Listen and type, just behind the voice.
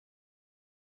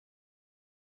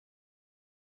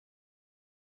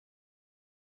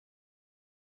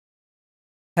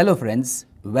Hello friends,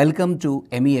 welcome to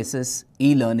MESS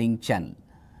e-learning channel.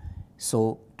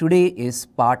 So today is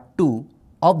part 2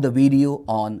 of the video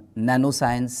on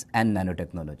nanoscience and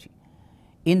nanotechnology.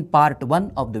 In part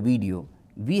 1 of the video,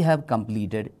 we have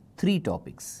completed 3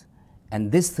 topics, and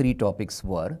these 3 topics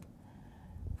were,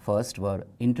 first were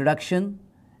introduction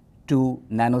to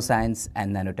nanoscience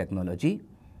and nanotechnology.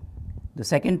 The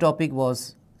second topic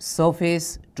was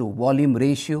surface to volume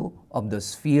ratio of the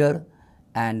sphere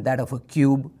and that of a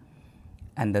cube,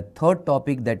 and the third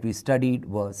topic that we studied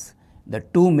was the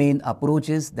two main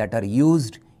approaches that are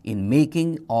used in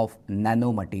making of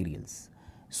nanomaterials.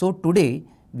 So today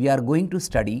we are going to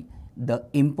study the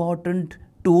important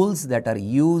tools that are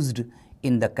used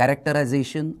in the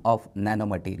characterization of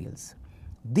nanomaterials.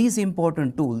 These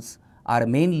important tools are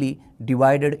mainly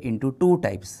divided into two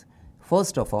types.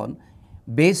 First of all,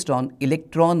 based on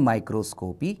electron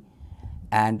microscopy,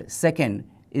 and second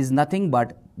is nothing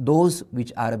but those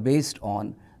which are based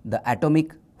on the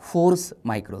atomic force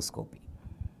microscopy.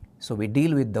 So we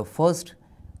deal with the first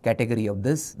category of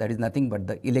this, that is nothing but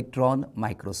the electron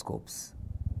microscopes.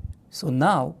 So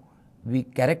now we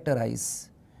categorize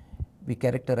the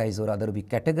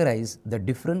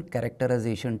different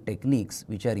characterization techniques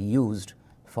which are used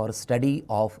for study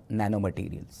of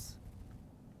nanomaterials.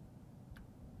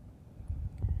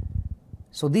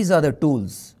 So these are the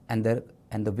tools and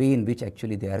the way in which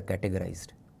actually they are categorized.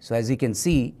 So as you can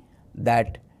see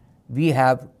that we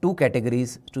have two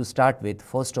categories to start with.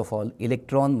 First of all,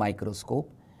 electron microscope,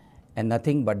 and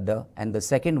the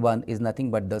second one is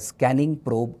nothing but the scanning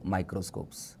probe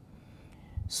microscopes.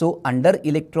 So under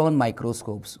electron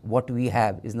microscopes, what we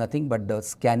have is nothing but the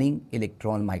scanning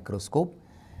electron microscope,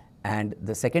 and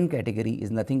the second category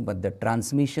is nothing but the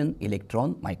transmission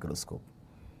electron microscope.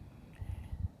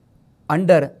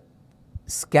 Under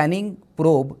scanning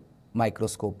probe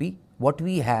microscopy, what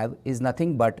we have is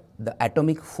nothing but the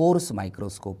atomic force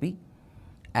microscopy,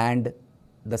 and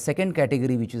the second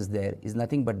category which is there is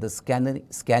nothing but the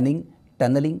scanning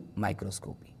tunneling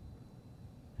microscopy.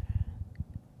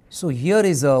 So here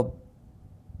is a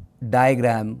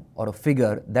diagram or a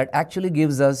figure that actually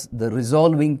gives us the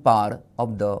resolving power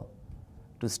of the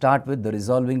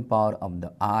resolving power of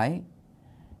the eye,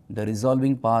 the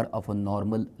resolving power of a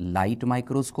normal light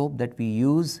microscope that we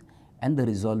use, and the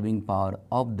resolving power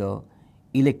of the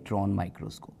electron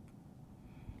microscope.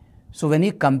 So when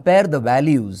you compare the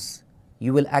values,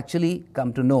 you will actually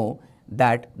come to know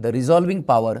that the resolving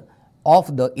power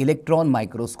of the electron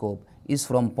microscope is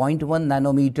from 0.1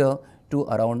 nanometer to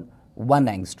around 1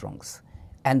 angstroms.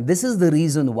 And this is the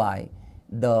reason why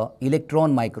the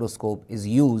electron microscope is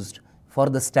used for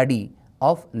the study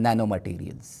of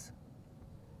nanomaterials.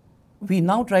 We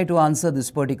now try to answer this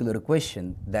particular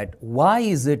question, that why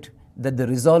is it that the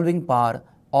resolving power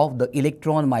of the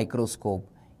electron microscope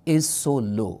is so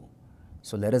low?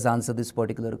 So let us answer this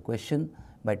particular question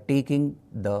by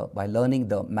learning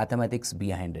the mathematics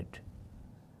behind it.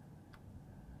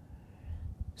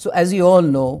 So as you all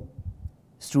know,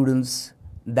 students,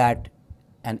 that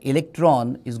an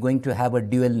electron is going to have a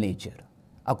dual nature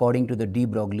according to the de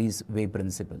Broglie's wave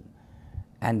principle,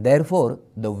 and therefore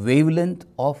the wavelength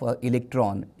of an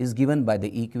electron is given by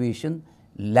the equation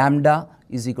lambda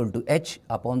is equal to h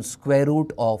upon square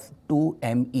root of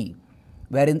 2me,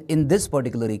 wherein in this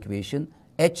particular equation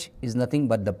h is nothing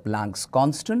but the Planck's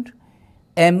constant,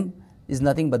 m is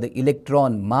nothing but the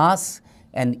electron mass,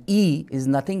 and E is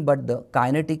nothing but the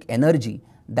kinetic energy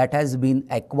that has been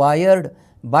acquired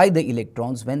by the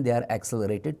electrons when they are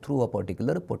accelerated through a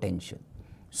particular potential.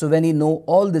 So when you know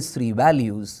all these three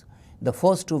values, the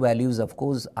first two values of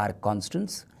course are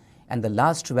constants, and the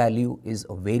last value is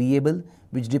a variable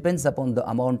which depends upon the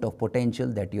amount of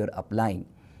potential that you are applying.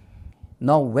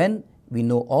 Now when we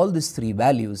know all these three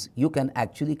values, you can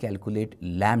actually calculate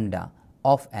lambda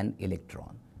of an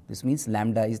electron. This means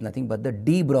lambda is nothing but the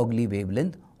de Broglie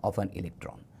wavelength of an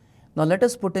electron. Now let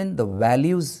us put in the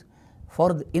values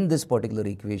in this particular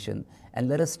equation, and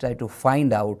let us try to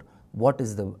find out what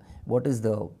is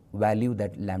the value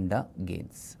that lambda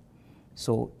gains.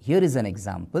 So here is an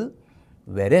example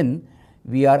wherein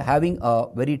we are having a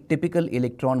very typical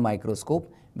electron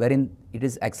microscope wherein it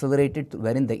is accelerated,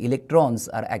 wherein the electrons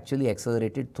are actually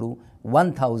accelerated through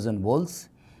 1000 volts,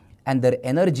 and their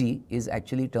energy is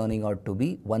actually turning out to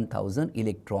be 1000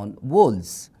 electron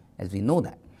volts, as we know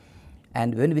that.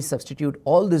 And when we substitute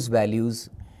all these values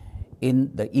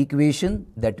in the equation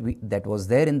that was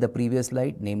there in the previous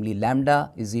slide, namely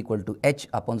lambda is equal to h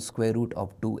upon square root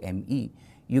of 2me,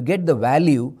 you get the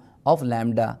value of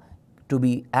lambda to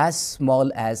be as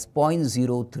small as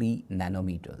 0.03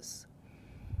 nanometers.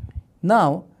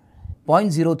 Now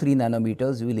 0.03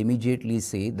 nanometers, you will immediately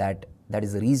say that that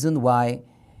is the reason why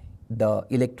the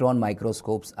electron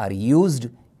microscopes are used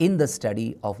in the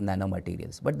study of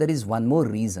nanomaterials. But there is one more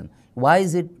reason. Why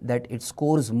is it that it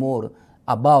scores more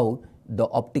above the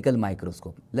optical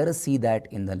microscope? Let us see that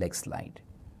in the next slide.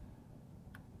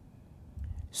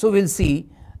 So we will see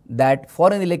that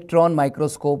for an electron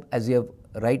microscope, as we have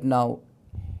right now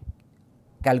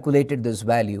calculated this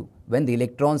value, when the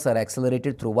electrons are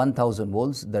accelerated through 1000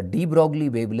 volts, the de Broglie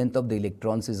wavelength of the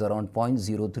electrons is around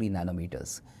 0.03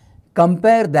 nanometers.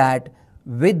 Compare that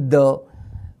with the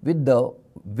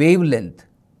wavelength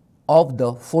of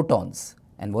the photons.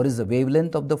 And what is the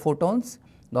wavelength of the photons?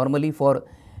 Normally for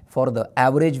the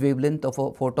average wavelength of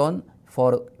a photon,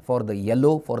 for the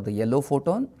yellow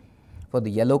photon, for the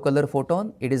yellow color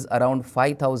photon, it is around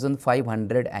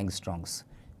 5500 angstroms,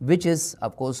 which is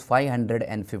of course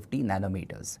 550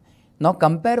 nanometers. Now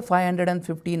compare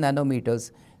 550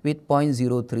 nanometers with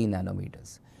 0.03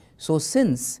 nanometers. So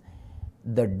since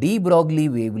the de Broglie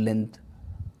wavelength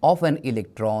of an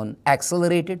electron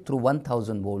accelerated through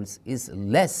 1000 volts is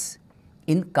less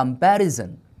in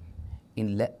comparison,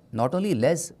 not only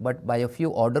less but by a few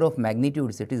order of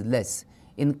magnitudes it is less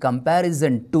in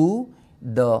comparison to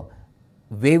the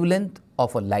wavelength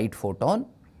of a light photon,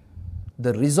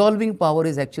 the resolving power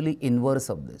is actually inverse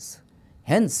of this.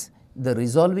 Hence, the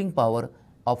resolving power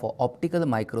of an optical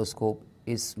microscope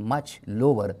is much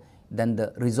lower than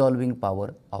the resolving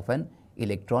power of an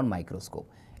electron microscope.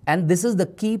 And this is the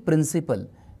key principle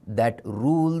that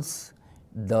rules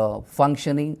the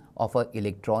functioning of an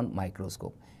electron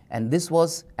microscope. And this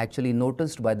was actually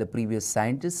noticed by the previous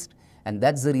scientists, and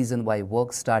that's the reason why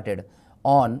work started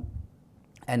on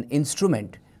an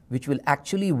instrument which will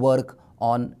actually work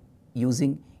on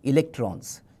using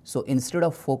electrons. So instead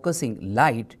of focusing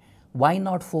light, why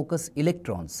not focus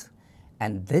electrons?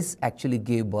 And this actually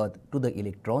gave birth to the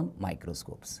electron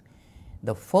microscopes.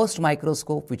 The first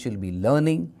microscope which we'll be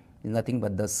learning is nothing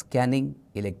but the scanning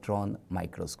electron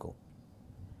microscope.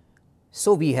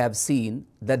 So we have seen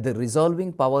that the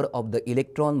resolving power of the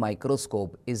electron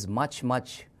microscope is much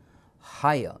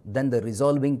higher than the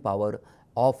resolving power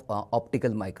of an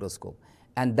optical microscope,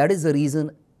 and that is the reason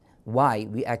why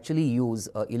we actually use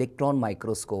an electron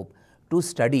microscope to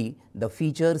study the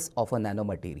features of a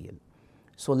nanomaterial.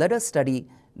 So let us study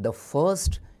the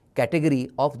first category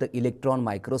of the electron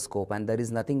microscope, and that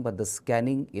is nothing but the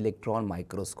scanning electron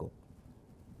microscope.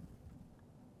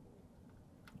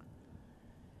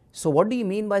 So what do you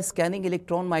mean by scanning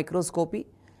electron microscopy?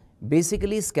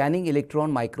 Basically, scanning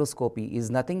electron microscopy is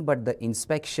nothing but the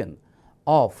inspection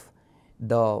of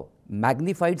the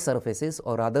magnified surfaces,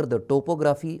 or rather the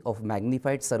topography of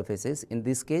magnified surfaces, in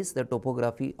this case the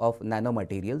topography of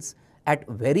nanomaterials at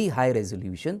very high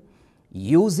resolution,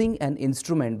 using an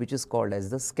instrument which is called as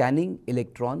the scanning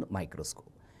electron microscope.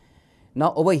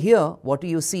 Now over here what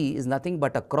you see is nothing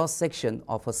but a cross section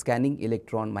of a scanning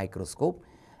electron microscope,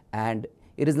 and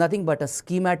it is nothing but a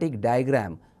schematic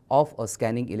diagram of a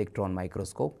scanning electron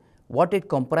microscope. What it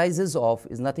comprises of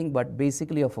is nothing but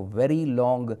basically of a very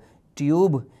long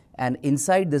tube, and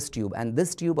inside this tube, and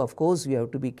this tube of course you have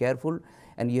to be careful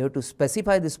and you have to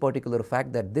specify this particular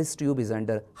fact that this tube is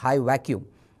under high vacuum,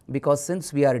 because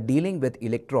since we are dealing with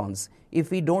electrons, if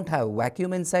we don't have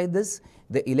vacuum inside this,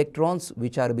 the electrons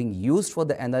which are being used for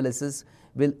the analysis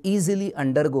will easily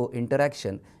undergo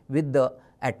interaction with the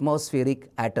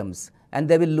atmospheric atoms, and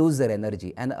they will lose their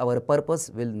energy and our purpose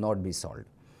will not be solved.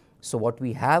 So what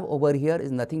we have over here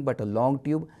is nothing but a long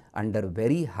tube under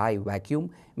very high vacuum,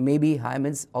 maybe high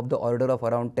means of the order of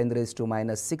around 10 raised to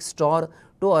minus 6 torr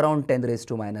to around 10 raised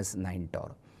to minus 9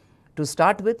 torr. To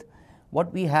start with,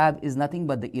 what we have is nothing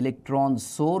but the electron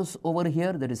source over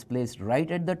here that is placed right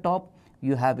at the top.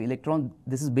 You have electron,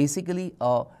 this is basically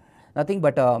nothing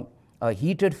but a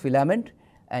heated filament,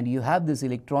 and you have these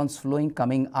electrons flowing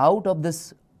coming out of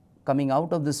this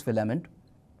filament,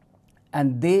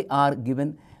 and they are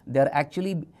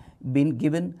actually been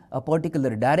given a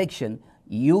particular direction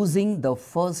using the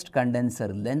first condenser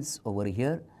lens over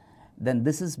here. Then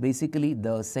this is basically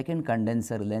the second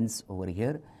condenser lens over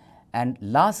here, and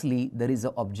lastly there is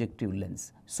an objective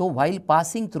lens. So while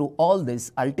passing through all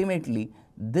this, ultimately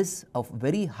this of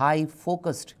very high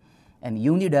focused and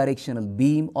unidirectional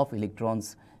beam of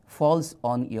electrons falls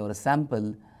on your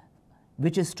sample,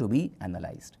 which is to be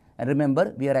analyzed. And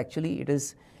remember, we are actually,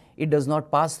 it does not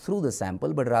pass through the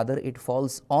sample, but rather it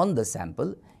falls on the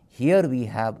sample. Here we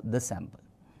have the sample.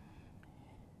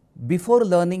 Before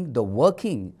learning the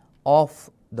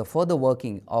further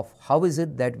working of how is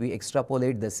it that we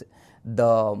extrapolate this,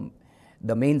 the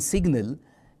main signal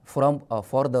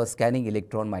for the scanning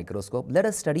electron microscope, let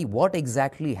us study what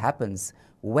exactly happens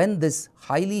when this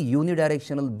highly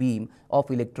unidirectional beam of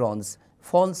electrons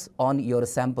falls on your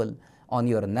sample, on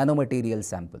your nanomaterial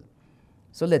sample.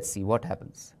 So let's see what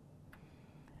happens.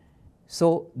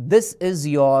 So this is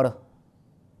your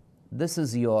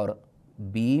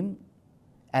beam,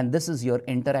 and this is your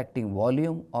interacting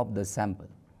volume of the sample.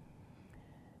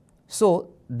 So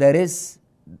there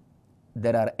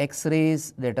are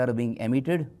X-rays that are being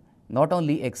emitted. Not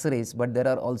only X-rays, but there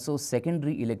are also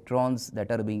secondary electrons that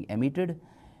are being emitted.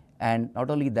 And not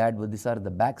only that, but these are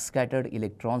the backscattered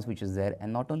electrons which is there.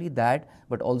 And not only that,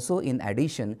 but also in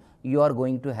addition, you are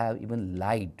going to have even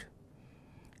light.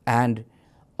 And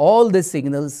all these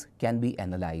signals can be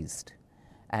analyzed.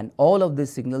 And all of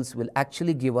these signals will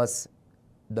actually give us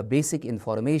the basic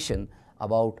information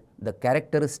about the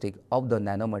characteristic of the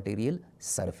nanomaterial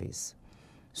surface.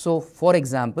 So, for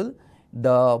example,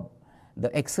 the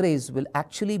X-rays will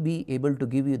actually be able to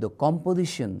give you the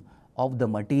composition of the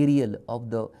material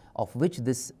of which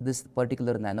this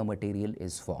particular nanomaterial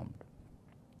is formed.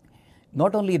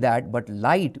 Not only that, but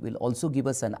light will also give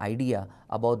us an idea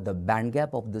about the band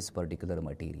gap of this particular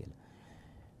material.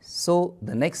 So,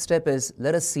 the next step is,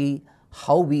 let us see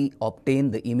how we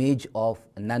obtain the image of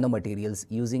nanomaterials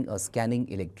using a scanning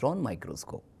electron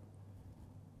microscope.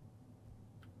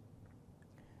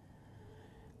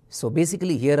 So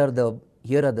basically, here are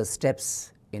the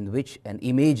steps in which an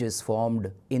image is formed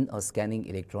in a scanning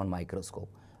electron microscope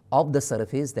of the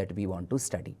surface that we want to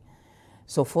study.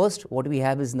 So first, what we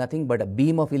have is nothing but a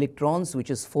beam of electrons which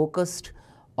is focused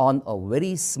on a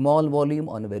very small volume,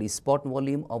 on a very spot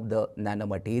volume of the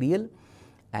nanomaterial,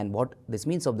 and what this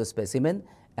means of the specimen,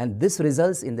 and this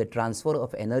results in the transfer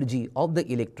of energy of the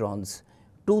electrons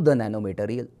to the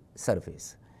nanomaterial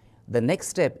surface. The next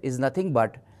step is nothing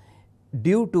but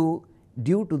due to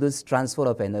this transfer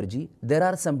of energy, there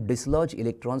are some dislodged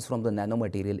electrons from the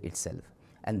nanomaterial itself,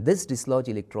 and these dislodged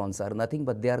electrons are nothing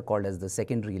but they are called as the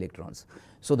secondary electrons.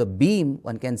 So the beam,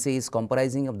 one can say, is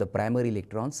comprising of the primary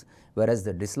electrons, whereas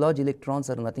the dislodged electrons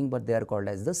are nothing but they are called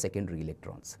as the secondary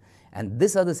electrons. And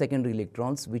these are the secondary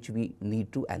electrons which we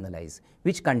need to analyze,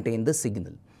 which contain the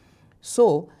signal.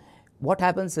 So what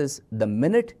happens is, the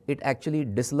minute it actually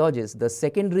dislodges the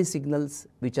secondary signals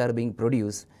which are being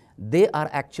produced, they are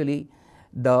actually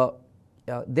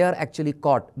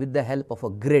caught with the help of a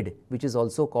grid which is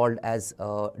also called as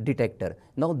a detector.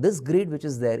 Now this grid which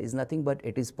is there is nothing but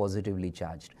it is positively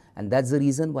charged, and that's the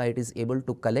reason why it is able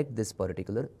to collect this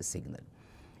particular signal.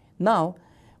 Now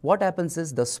what happens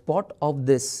is, the spot of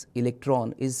this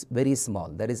electron is very small,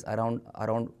 that is around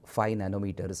 5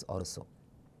 nanometers or so.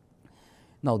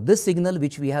 Now this signal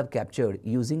which we have captured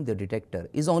using the detector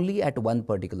is only at one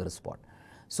particular spot.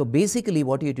 So basically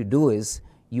what you have to do is,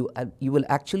 you will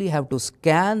actually have to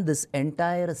scan this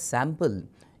entire sample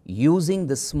using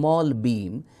the small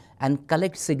beam and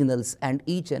collect signals at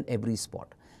each and every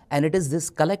spot. And it is this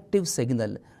collective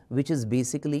signal which is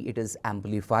basically, it is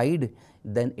amplified,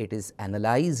 then it is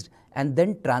analyzed, and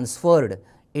then transferred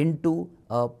into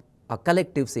a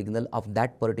collective signal of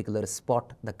that particular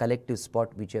spot, the collective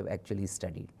spot which you have actually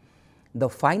studied. The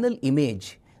final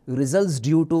image results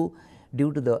due to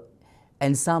the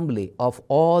ensemble of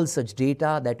all such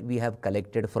data that we have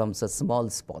collected from such small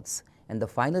spots, and the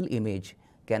final image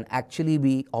can actually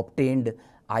be obtained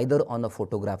either on a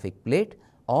photographic plate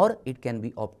or it can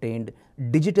be obtained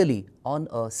digitally on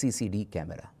a CCD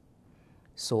camera.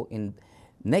 So in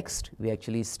next we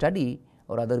actually study,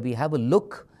 or rather we have a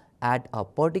look at a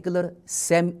particular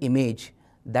SEM image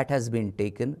that has been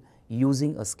taken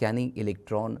using a scanning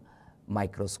electron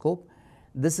microscope.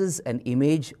 This is an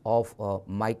image of a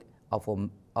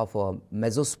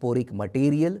mesosporic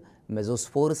material.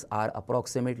 Mesospores are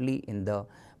approximately in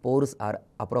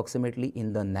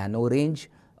the nano range,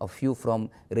 a few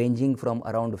ranging from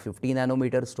around 50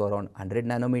 nanometers to around 100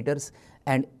 nanometers,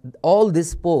 and all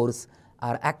these pores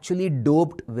are actually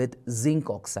doped with zinc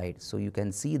oxide. So you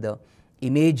can see the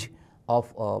image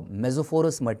of a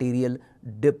mesoporous material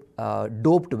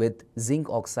doped with zinc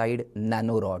oxide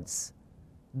nanorods.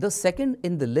 The second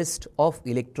in the list of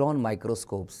electron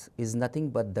microscopes is nothing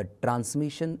but the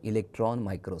transmission electron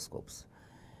microscopes.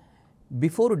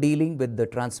 Before dealing with the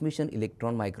transmission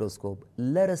electron microscope,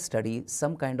 let us study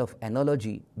some kind of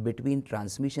analogy between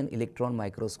transmission electron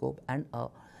microscope and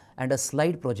a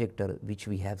slide projector which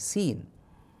we have seen.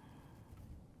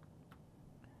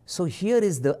 So here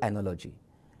is the analogy.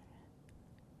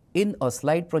 In a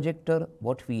slide projector,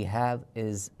 what we have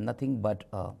is nothing but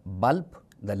a bulb,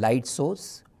 the light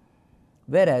source,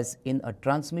 whereas in a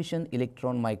transmission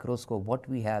electron microscope, what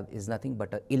we have is nothing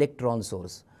but an electron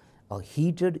source, a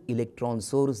heated electron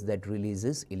source that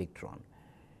releases electron.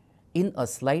 In a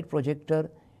slide projector,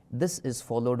 this is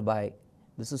followed by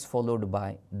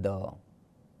the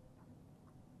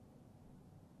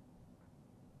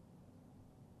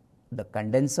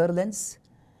condenser lens.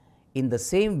 In the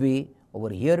same way, over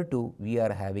here too we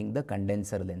are having the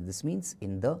condenser lens. This means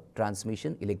in the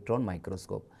transmission electron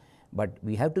microscope. But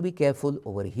we have to be careful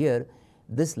over here,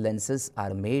 these lenses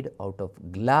are made out of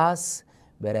glass,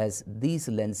 whereas these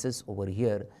lenses over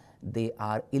here, they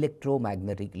are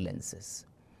electromagnetic lenses.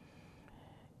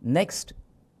 Next,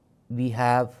 we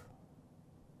have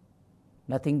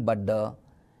nothing but the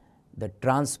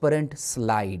transparent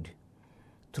slide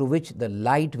through which the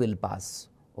light will pass.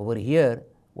 Over here,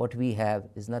 what we have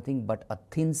is nothing but a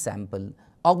thin sample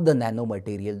of the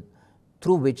nanomaterial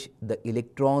through which the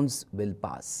electrons will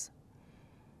pass.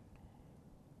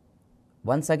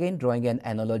 Once again, drawing an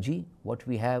analogy, what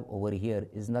we have over here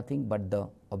is nothing but the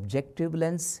objective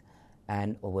lens,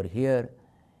 and over here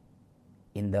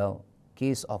in the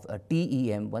case of a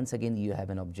TEM, once again you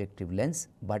have an objective lens,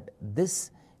 but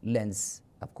this lens,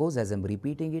 of course, as I am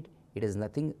repeating it, it is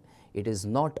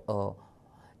not a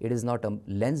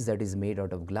lens that is made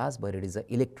out of glass, but it is an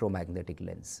electromagnetic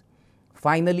lens.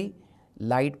 Finally,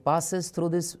 light passes through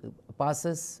this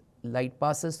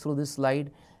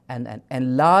slide, and an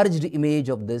enlarged image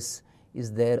of this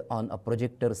is there on a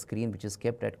projector screen, which is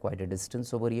kept at quite a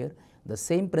distance over here. The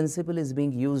same principle is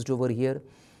being used over here,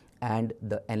 and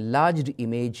the enlarged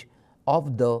image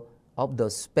of the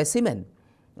specimen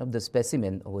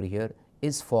over here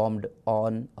is formed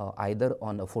on either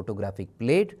on a photographic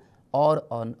plate or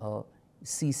on a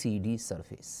CCD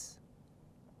surface.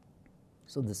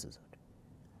 So this is it.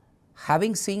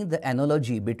 Having seen the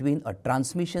analogy between a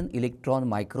transmission electron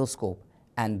microscope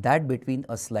and that between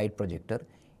a slide projector,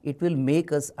 it will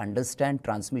make us understand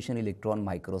transmission electron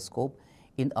microscope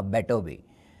in a better way.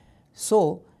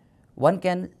 So one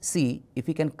can see if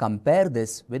we can compare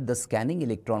this with the scanning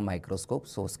electron microscope.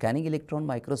 So scanning electron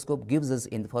microscope gives us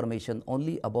information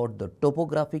only about the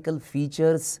topographical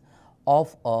features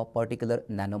of a particular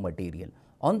nanomaterial.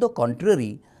 On the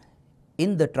contrary,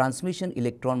 in the transmission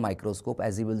electron microscope,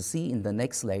 as you will see in the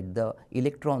next slide, the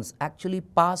electrons actually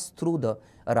pass through the,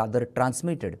 rather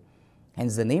transmitted,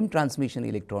 hence the name transmission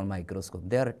electron microscope.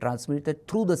 They are transmitted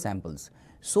through the samples.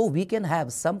 So we can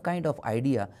have some kind of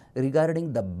idea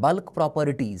regarding the bulk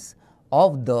properties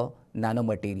of the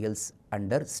nanomaterials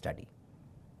under study.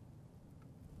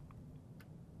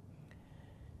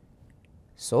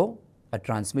 So a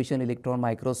transmission electron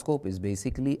microscope is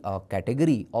basically a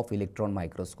category of electron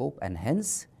microscope, and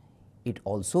hence it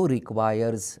also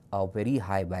requires a very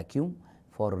high vacuum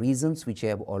for reasons which I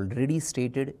have already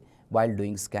stated while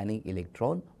doing scanning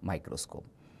electron microscope.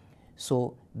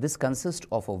 So this consists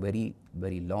of a very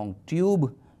long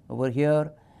tube over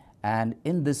here, and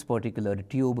in this particular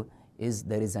tube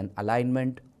there is an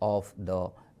alignment of the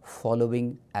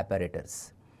following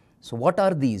apparatus. So what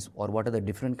are these, or what are the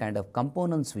different kind of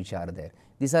components which are there?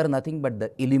 These are nothing but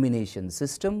the illumination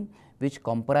system, which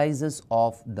comprises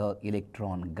of the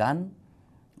electron gun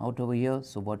out over here.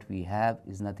 So what we have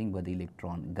is nothing but the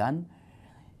electron gun,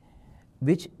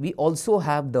 which we also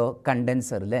have the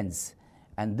condenser lens,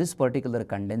 and this particular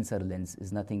condenser lens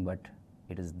is nothing but,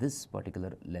 it is this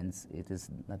particular lens, it is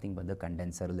nothing but the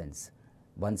condenser lens.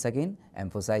 Once again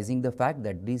emphasizing the fact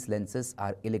that these lenses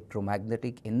are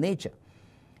electromagnetic in nature.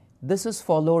 This is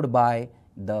followed by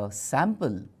the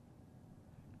sample.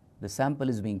 The sample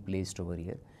is being placed over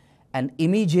here, and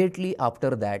immediately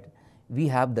after that we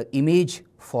have the image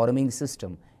forming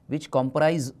system, which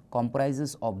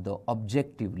comprises of the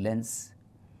objective lens.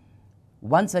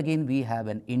 Once again we have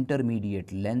an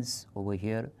intermediate lens over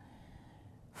here.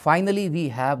 Finally we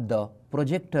have the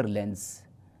projector lens,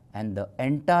 and the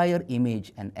entire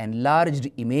image, an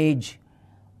enlarged image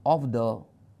of the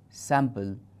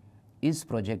sample, is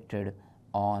projected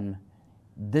on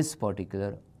this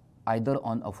particular, either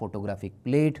on a photographic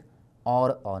plate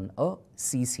or on a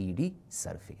CCD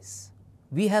surface.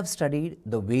 We have studied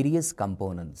the various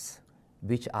components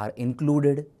which are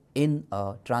included in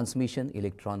a transmission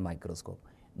electron microscope.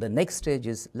 The next stage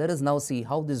is, let us now see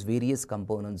how these various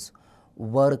components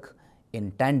work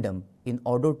in tandem in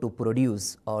order to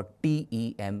produce a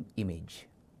TEM image.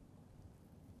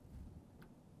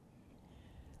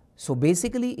 So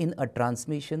basically in a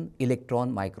transmission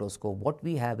electron microscope, what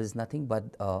we have is nothing but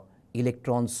a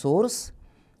electron source,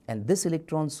 and this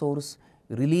electron source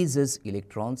releases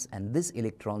electrons, and these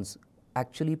electrons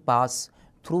actually pass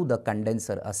through the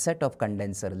condenser, a set of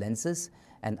condenser lenses,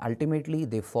 and ultimately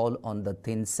they fall on the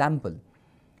thin sample.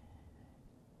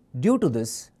 Due to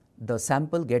this, the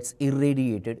sample gets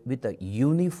irradiated with a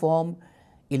uniform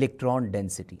electron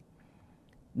density.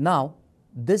 Now,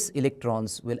 these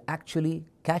electrons will actually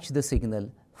catch the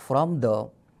signal from the,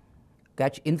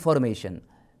 catch information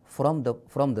from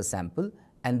the sample,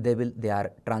 and they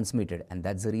are transmitted, and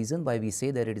that's the reason why we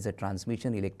say that it is a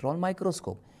transmission electron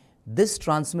microscope. These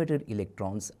transmitted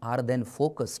electrons are then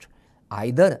focused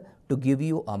either to give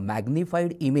you a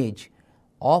magnified image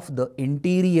of the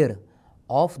interior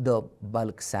of the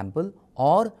bulk sample,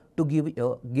 or to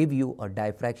give you a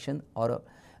diffraction, or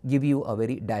give you a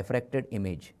very diffracted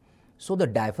image. So the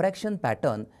diffraction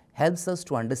pattern helps us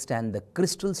to understand the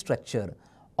crystal structure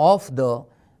of the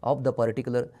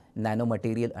particular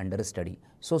nanomaterial under study.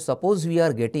 So suppose we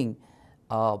are getting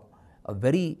a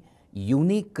very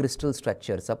unique crystal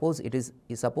structure. Suppose if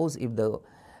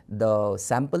the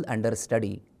sample under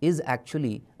study is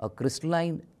actually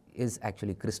crystalline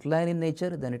in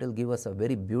nature, then it will give us a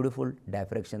very beautiful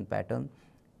diffraction pattern.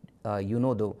 You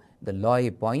know the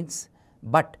Loy points.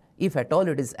 But if at all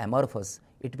it is amorphous,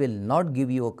 it will not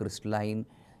give you a crystalline,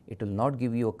 it will not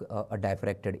give you a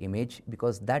diffracted image,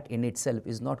 because that in itself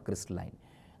is not crystalline.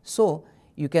 So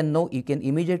you can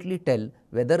immediately tell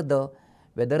whether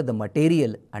the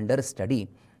material under study,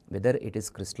 whether it is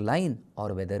crystalline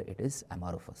or whether it is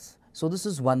amorphous. So this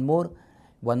is one more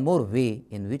way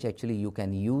in which actually you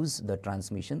can use the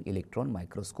transmission electron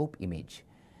microscope image.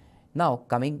 Now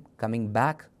coming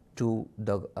back to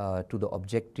the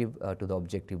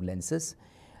objective lenses,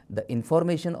 the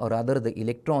information, or rather the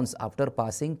electrons, after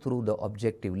passing through the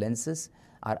objective lenses,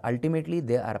 are ultimately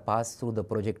they are passed through the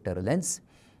projector lens,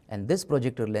 and this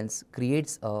projector lens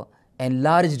creates a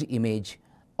enlarged image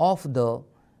of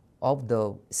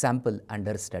the sample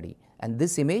under study. And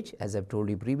this image, as I have told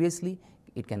you previously,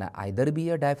 it can either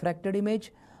be a diffracted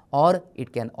image, or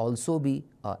it can also be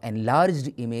an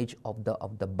enlarged image of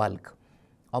the bulk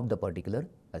of the particular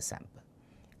sample.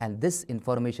 And this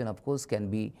information, of course, can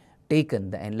be taken,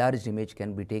 the enlarged image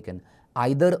can be taken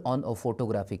either on a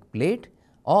photographic plate,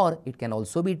 or it can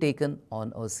also be taken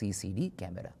on a CCD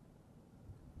camera.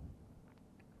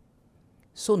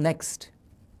 So next,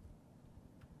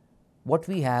 what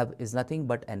we have is nothing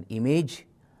but an image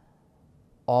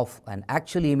of an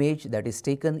actual image that is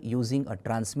taken using a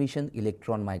transmission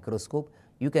electron microscope.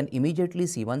 You can immediately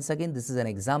see, once again, this is an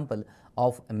example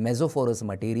of mesophorous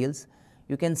materials.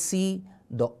 You can see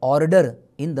the order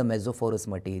in the mesophorous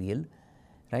material,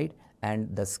 right?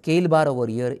 And the scale bar over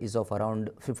here is of around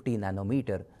 50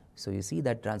 nanometer. So you see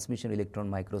that transmission electron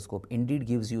microscope indeed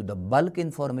gives you the bulk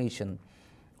information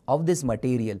of this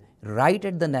material right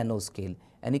at the nanoscale,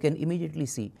 and you can immediately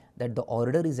see that the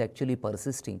order is actually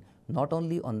persisting not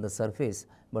only on the surface,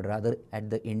 but rather at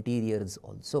the interiors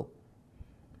also.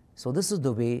 So this is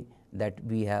the way that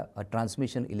we have a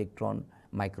transmission electron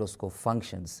microscope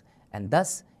functions, and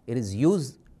thus it is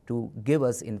used to give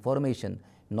us information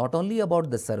not only about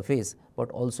the surface, but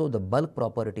also the bulk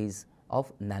properties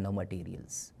of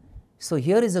nanomaterials. So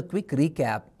here is a quick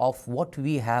recap of what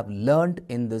we have learned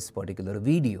in this particular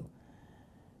video.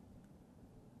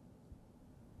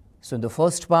 So in the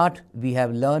first part, we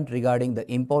have learned regarding the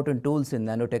important tools in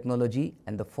nanotechnology,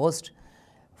 and the first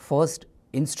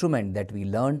instrument that we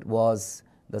learned was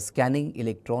the scanning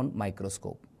electron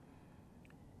microscope.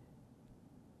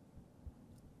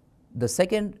 The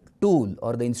second tool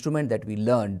or the instrument that we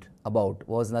learned about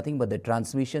was nothing but the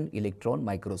transmission electron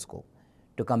microscope.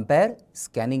 To compare,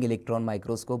 scanning electron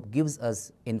microscope gives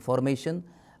us information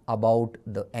about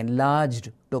the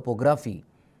enlarged topography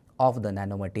of the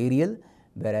nanomaterial,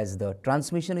 whereas the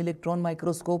transmission electron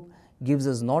microscope gives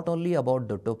us not only about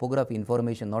the topography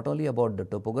information, not only about the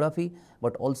topography,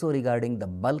 but also regarding the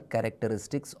bulk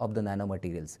characteristics of the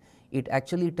nanomaterials. It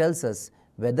actually tells us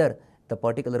whether the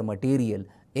particular material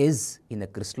is in a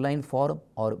crystalline form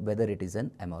or whether it is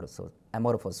an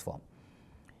amorphous form.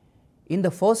 In the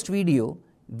first video,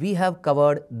 we have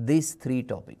covered these three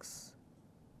topics.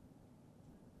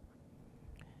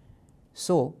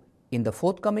 So in the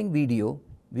forthcoming video,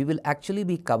 we will actually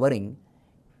be covering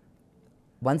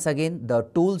once again the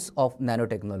tools of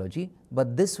nanotechnology,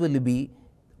 but this will be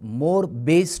more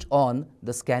based on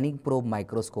the scanning probe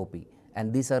microscopy,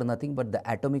 and these are nothing but the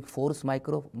atomic force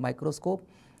microscope,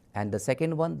 and the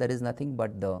second one, that is nothing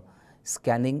but the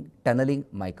scanning tunneling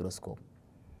microscope.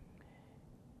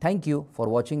 Thank you for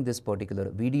watching this particular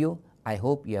video. I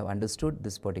hope you have understood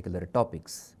this particular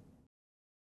topics.